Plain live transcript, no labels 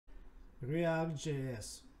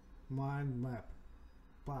react.js, MindMap,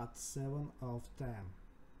 part 7 of 10,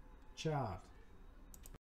 chart.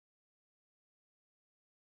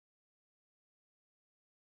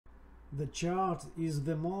 The chart is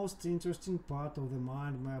the most interesting part of the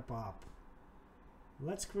MindMap app.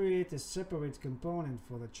 Let's create a separate component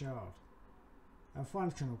for the chart, a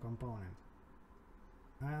functional component,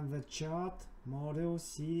 and the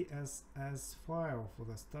chart.module.css file for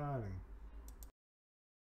the styling.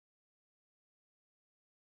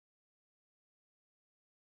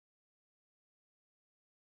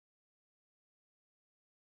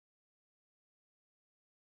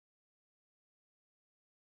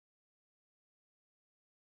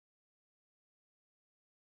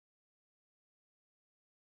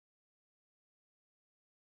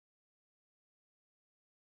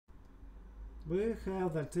 We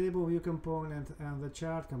have the table view component and the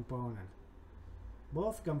chart component.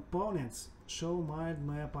 Both components show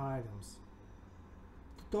MindMap items.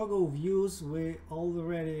 To toggle views, we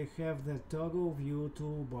already have the toggle view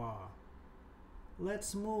toolbar.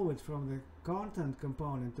 Let's move it from the content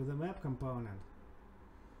component to the map component.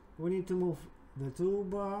 We need to move the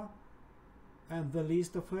toolbar and the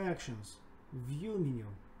list of actions, view menu.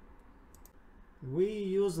 We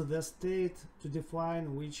use the state to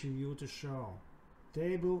define which view to show,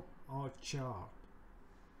 table or chart.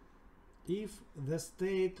 If the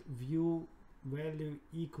state view value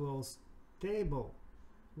equals table,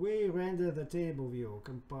 we render the table view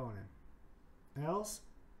component, else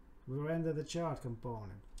we render the chart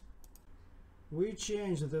component. We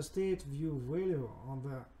change the state view value on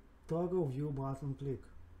the toggle view button click.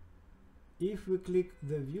 If we click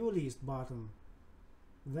the view list button,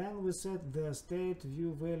 then we set the state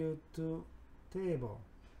view value to table.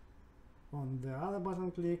 On the other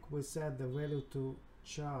button click, we set the value to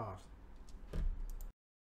chart.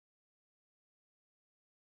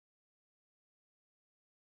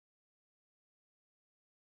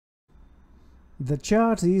 The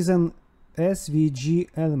chart is an SVG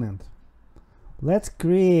element. Let's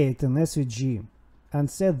create an SVG and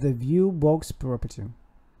set the view box property.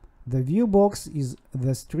 The view box is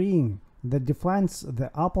the string that defines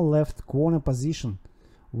the upper left corner position,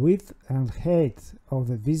 width and height of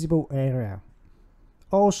the visible area.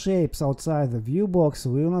 All shapes outside the view box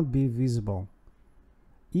will not be visible.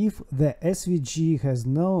 If the SVG has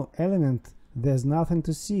no element, there's nothing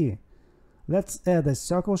to see. Let's add a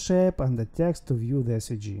circle shape and the text to view the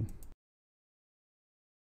SVG.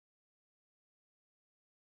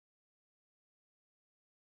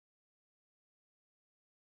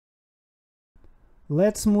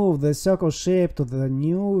 Let's move the circle shape to the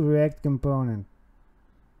new React component.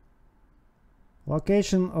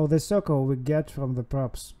 Location of the circle we get from the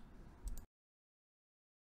props.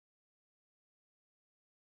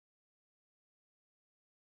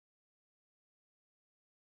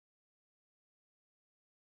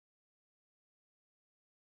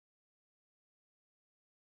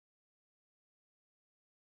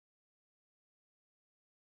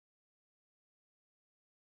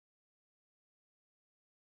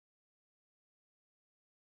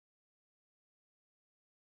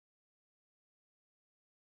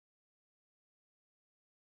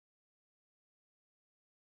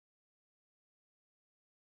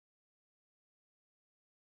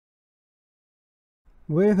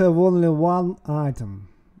 We have only one item.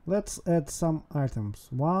 Let's add some items,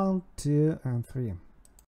 1, 2 and 3.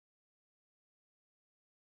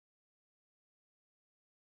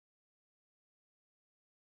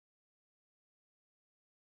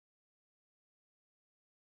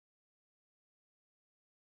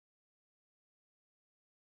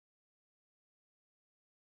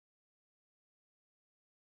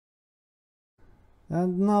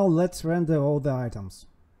 And now let's render all the items.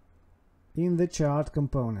 In the chart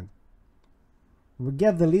component, we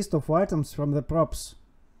get the list of items from the props.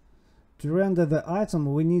 To render the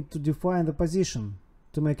item, we need to define the position.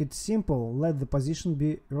 To make it simple, let the position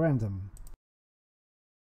be random.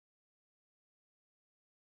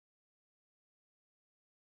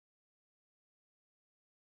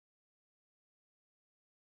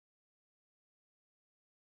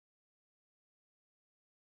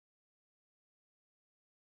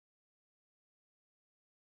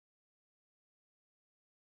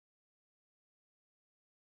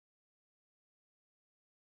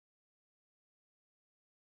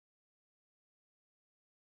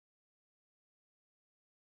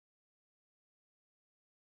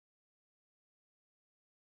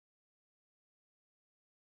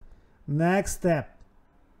 Next step.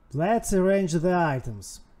 Let's arrange the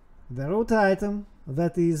items. The root item,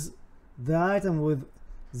 that is, the item with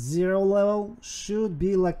 0 level, should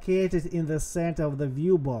be located in the center of the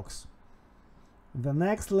view box. The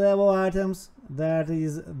next level items, that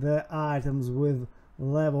is the items with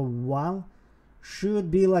level 1,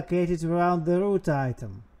 should be located around the root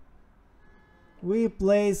item. We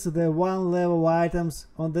place the 1 level items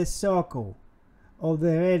on the circle of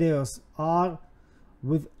the radius R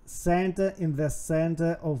with center in the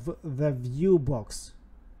center of the view box.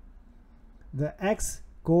 The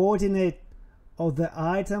x-coordinate of the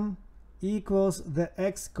item equals the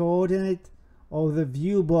x-coordinate of the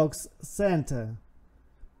view box center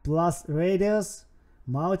plus radius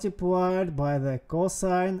multiplied by the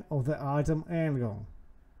cosine of the item angle.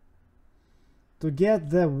 To get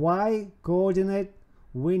the y-coordinate,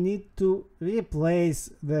 we need to replace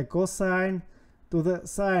the cosine to the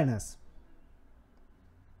sinus.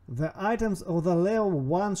 The items of the level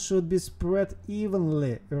 1 should be spread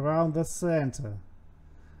evenly around the center.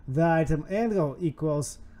 The item angle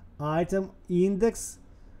equals item index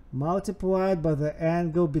multiplied by the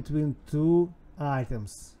angle between two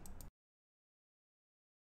items.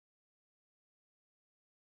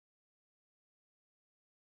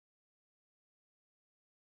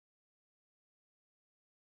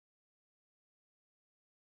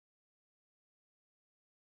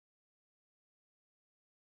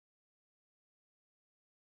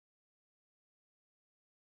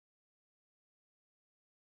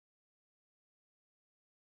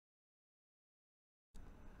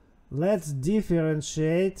 Let's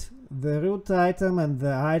differentiate the root item and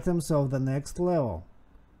the items of the next level.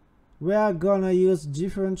 We are gonna use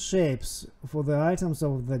different shapes for the items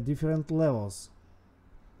of the different levels.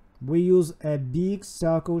 We use a big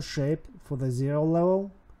circle shape for the 0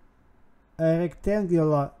 level, a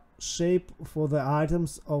rectangular shape for the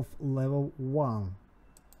items of level 1.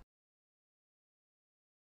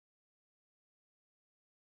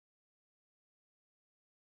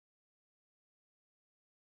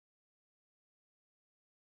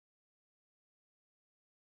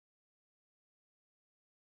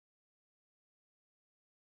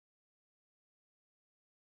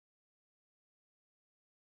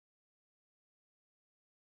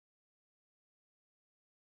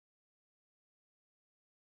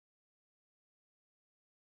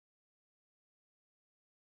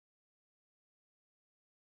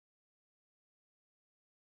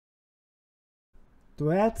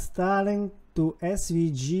 To add styling to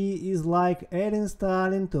SVG is like adding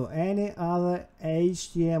styling to any other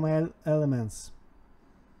HTML elements.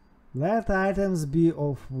 Let items be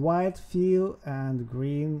of white fill and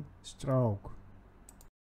green stroke.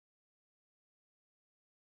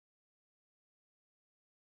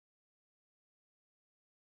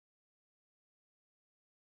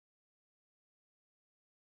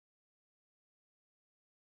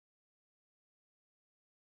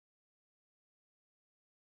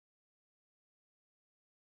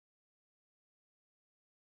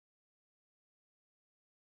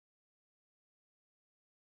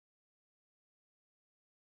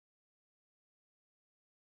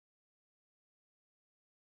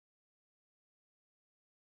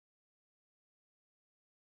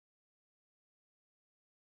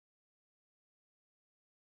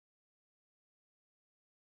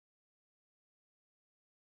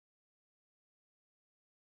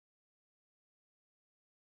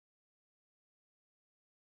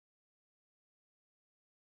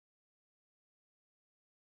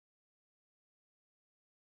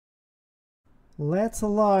 Let's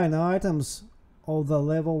align items of the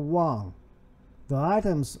level 1. The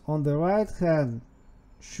items on the right hand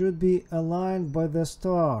should be aligned by the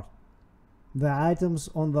start. The items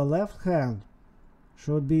on the left hand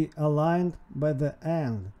should be aligned by the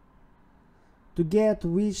end. To get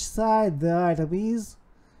which side the item is,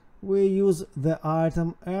 we use the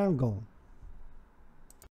item angle.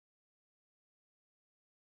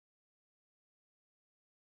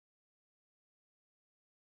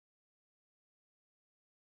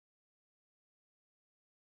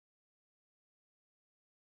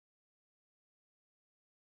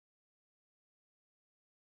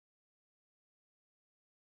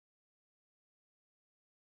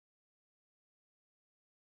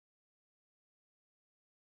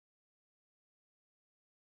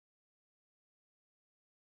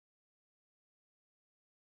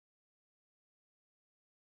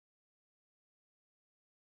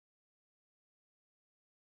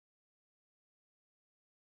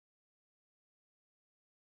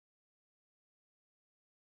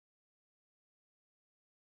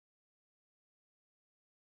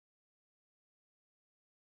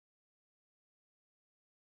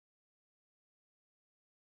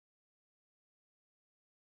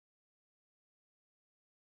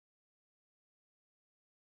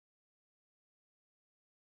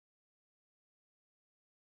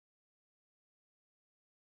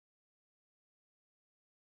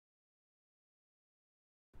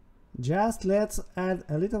 Just let's add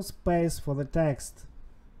a little space for the text.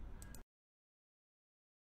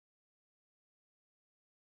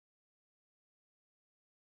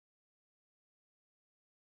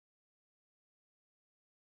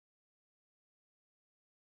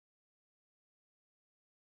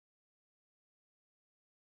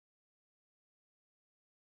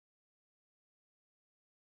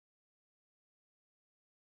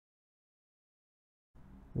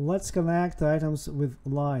 Let's connect items with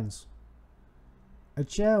lines. A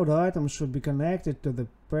child item should be connected to the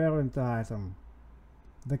parent item.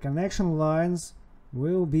 The connection lines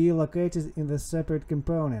will be located in the separate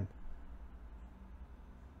component.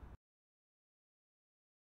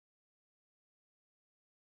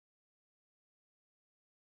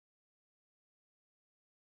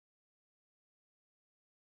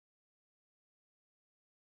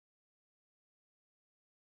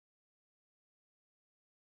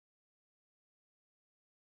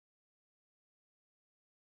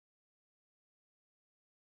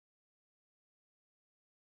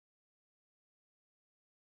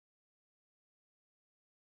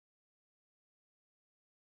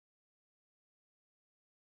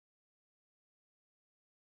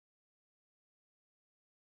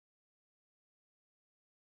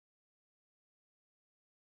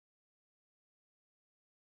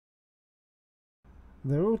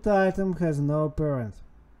 The root item has no parent.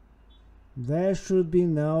 There should be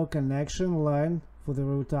no connection line for the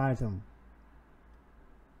root item.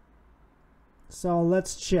 So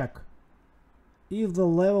let's check. If the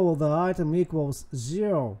level of the item equals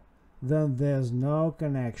 0, then there's no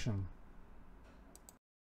connection.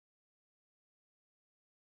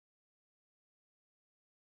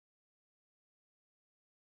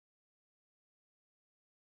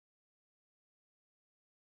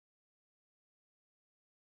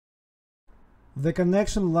 The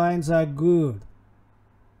connection lines are good,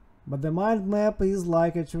 but the mind map is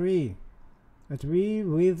like a tree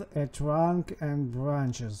with a trunk and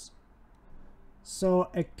branches. So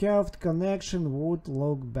a curved connection would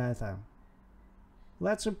look better.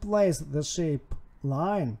 Let's replace the shape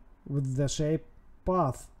line with the shape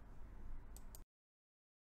path.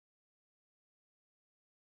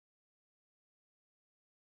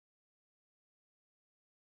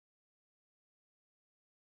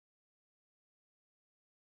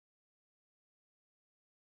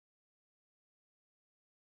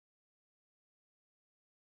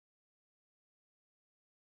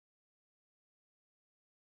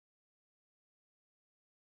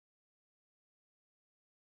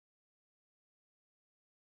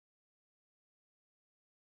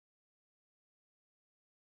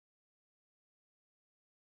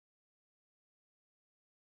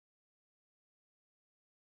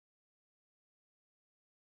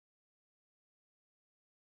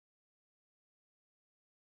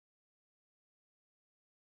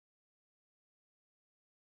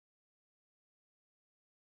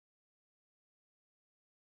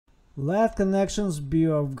 Let connections be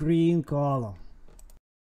of green color.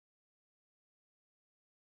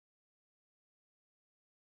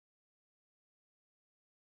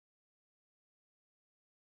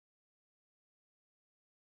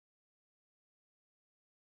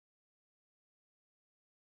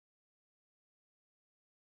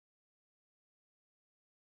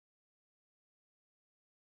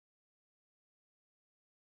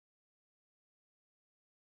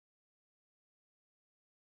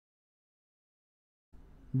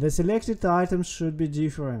 The selected items should be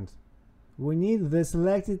different. We need the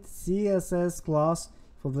selected CSS class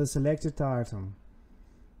for the selected item.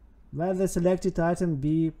 Let the selected item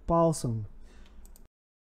be Paulson.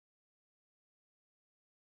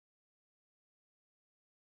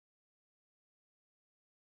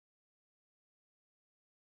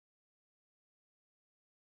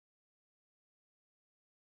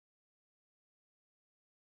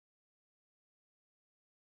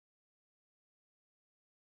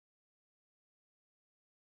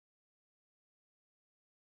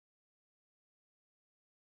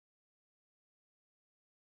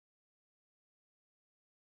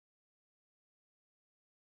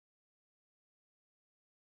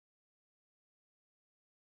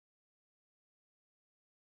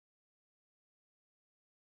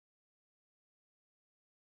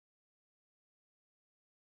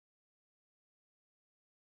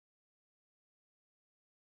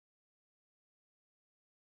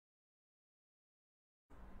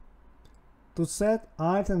 To set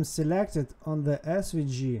items selected on the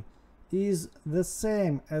SVG is the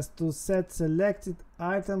same as to set selected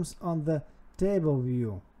items on the table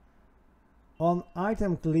view. On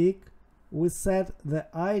item click, we set the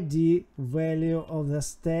ID value of the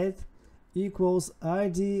state equals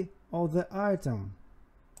ID of the item.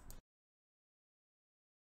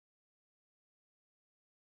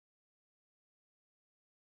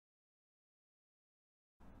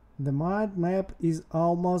 The mind map is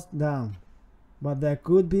almost done, but there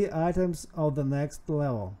could be items of the next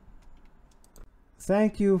level.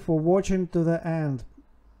 Thank you for watching to the end.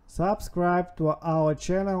 Subscribe to our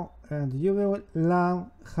channel and you will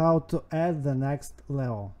learn how to add the next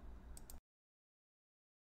level.